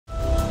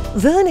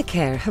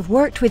Vernacare have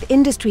worked with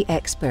industry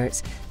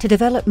experts to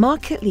develop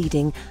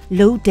market-leading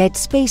low dead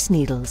space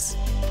needles.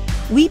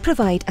 We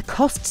provide a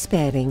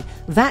cost-sparing,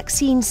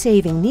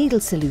 vaccine-saving needle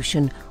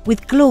solution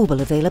with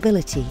global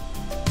availability.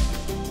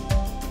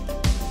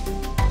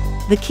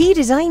 The key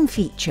design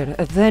feature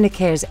of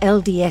Vernacare's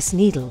LDS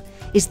needle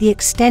is the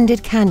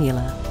extended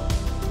cannula.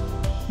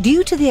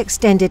 Due to the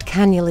extended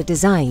cannula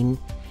design,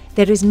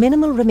 there is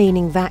minimal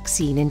remaining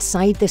vaccine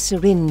inside the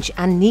syringe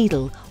and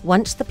needle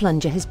once the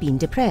plunger has been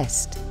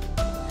depressed.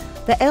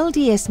 The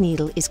LDS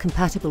needle is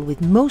compatible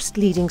with most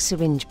leading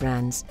syringe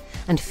brands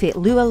and fit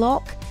Lua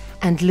lock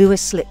and Lua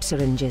slip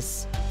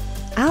syringes.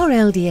 Our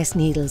LDS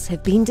needles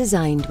have been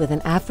designed with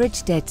an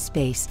average dead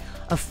space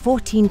of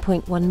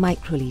 14.1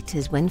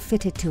 microlitres when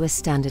fitted to a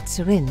standard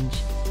syringe.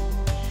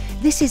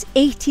 This is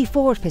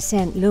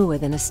 84% lower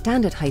than a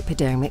standard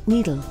hypodermic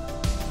needle.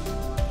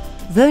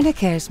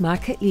 Vernacare's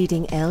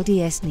market-leading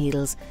LDS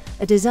needles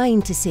are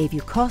designed to save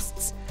you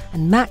costs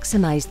and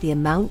maximise the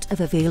amount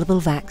of available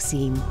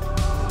vaccine.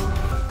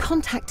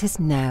 Contact us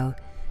now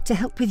to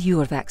help with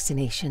your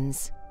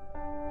vaccinations.